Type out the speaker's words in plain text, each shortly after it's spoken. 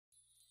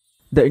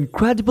The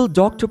incredible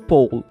Dr.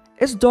 Paul.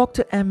 Is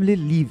Dr. Emily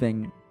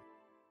leaving?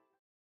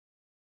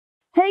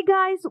 Hey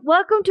guys,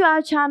 welcome to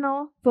our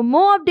channel. For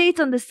more updates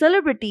on the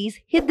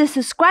celebrities, hit the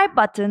subscribe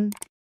button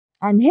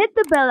and hit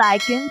the bell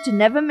icon to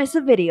never miss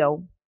a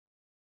video.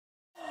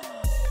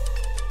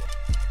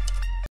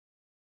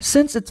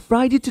 Since it's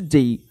Friday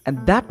today,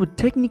 and that would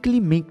technically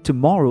make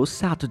tomorrow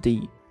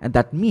Saturday, and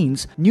that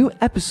means new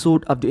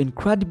episode of The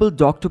Incredible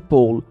Dr.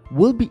 Paul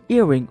will be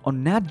airing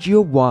on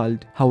NatGeo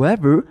Wild.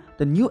 However,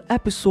 the new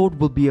episode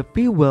will be a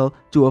farewell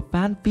to a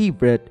fan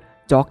favorite,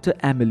 Dr.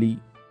 Emily.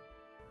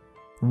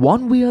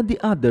 One way or the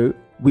other,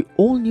 we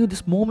all knew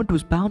this moment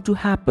was bound to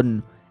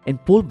happen in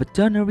Paul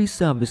Veterinary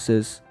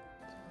Services.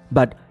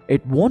 But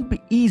it won't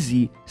be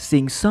easy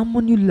seeing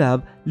someone you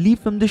love leave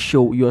from the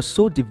show you are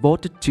so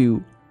devoted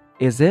to,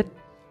 is it?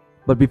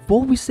 But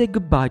before we say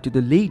goodbye to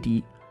the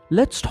lady,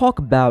 let's talk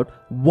about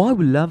why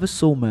we love her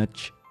so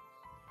much.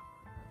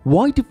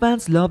 Why do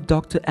fans love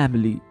Dr.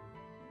 Emily?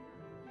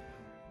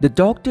 The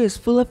doctor is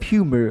full of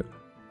humor,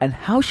 and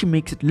how she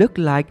makes it look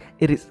like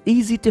it is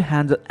easy to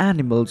handle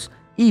animals,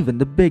 even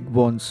the big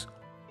ones.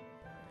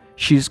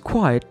 She is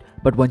quiet,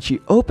 but when she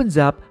opens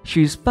up,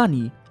 she is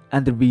funny,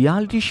 and the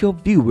reality show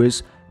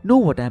viewers know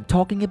what I am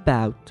talking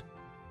about.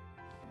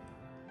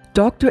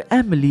 Dr.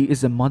 Emily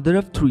is a mother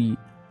of three,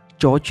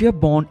 Georgia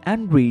born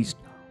and raised,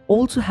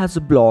 also has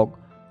a blog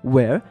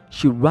where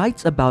she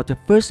writes about her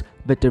first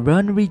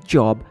veterinary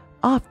job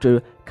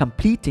after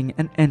completing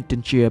an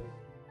internship.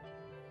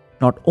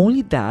 Not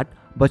only that,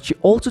 but she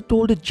also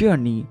told a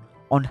journey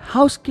on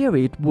how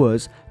scary it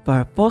was for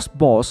her first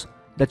boss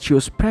that she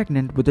was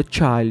pregnant with a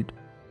child.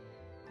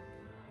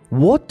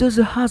 What does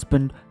her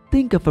husband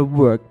think of her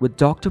work with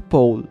Dr.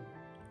 Paul?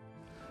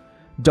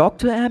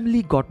 Dr.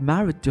 Emily got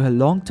married to her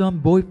long-term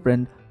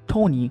boyfriend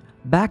Tony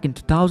back in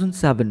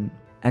 2007,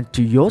 and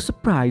to your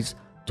surprise,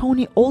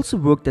 Tony also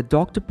worked at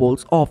Dr.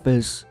 Paul's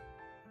office.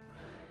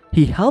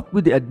 He helped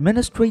with the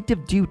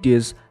administrative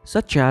duties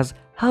such as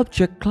help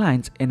check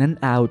clients in and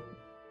out,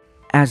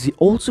 as he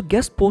also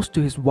guest posted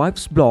to his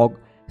wife's blog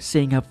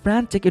saying how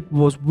frantic it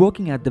was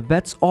working at the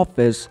vet's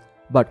office,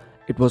 but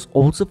it was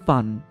also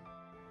fun.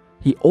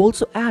 He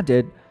also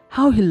added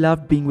how he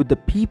loved being with the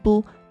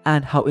people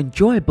and how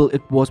enjoyable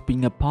it was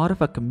being a part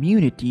of a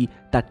community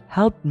that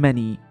helped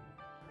many.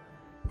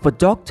 For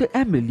Dr.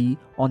 Emily,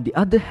 on the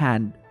other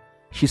hand,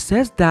 she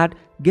says that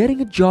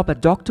getting a job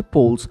at Dr.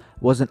 Paul's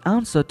was an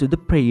answer to the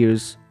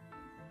prayers.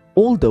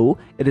 Although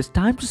it is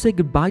time to say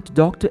goodbye to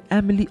Dr.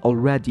 Emily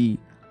already,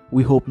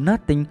 we hope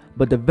nothing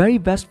but the very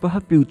best for her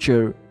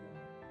future.